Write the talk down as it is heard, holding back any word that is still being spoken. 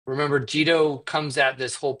Remember, Jido comes at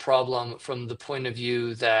this whole problem from the point of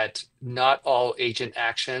view that not all agent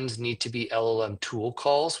actions need to be LLM tool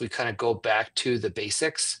calls. We kind of go back to the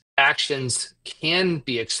basics. Actions can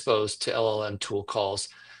be exposed to LLM tool calls,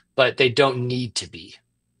 but they don't need to be.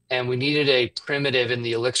 And we needed a primitive in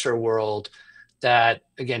the Elixir world that,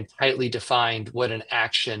 again, tightly defined what an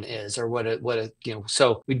action is, or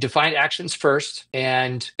so we defined actions first,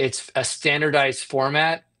 and it's a standardized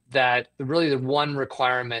format that really the one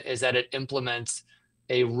requirement is that it implements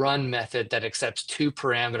a run method that accepts two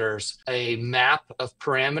parameters, a map of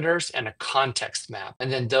parameters and a context map.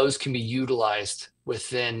 And then those can be utilized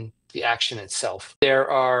within the action itself.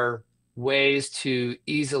 There are ways to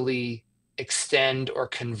easily extend or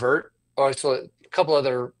convert, or so a couple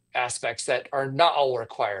other aspects that are not all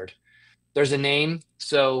required. There's a name.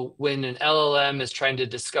 So when an LLM is trying to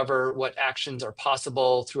discover what actions are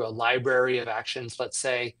possible through a library of actions, let's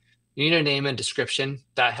say, you need a name and description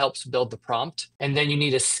that helps build the prompt. And then you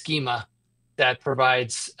need a schema that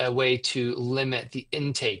provides a way to limit the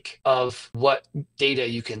intake of what data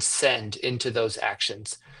you can send into those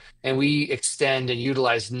actions. And we extend and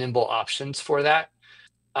utilize nimble options for that.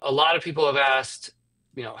 A lot of people have asked,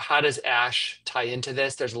 how does Ash tie into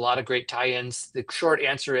this? There's a lot of great tie-ins. The short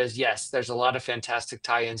answer is yes, there's a lot of fantastic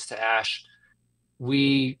tie-ins to Ash.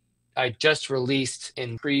 I just released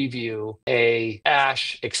in preview a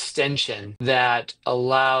Ash extension that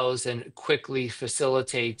allows and quickly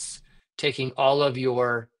facilitates taking all of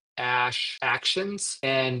your Ash actions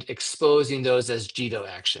and exposing those as Jido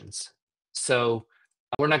actions. So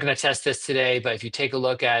we're not going to test this today, but if you take a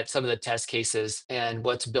look at some of the test cases and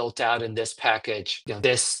what's built out in this package,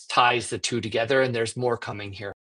 this ties the two together, and there's more coming here.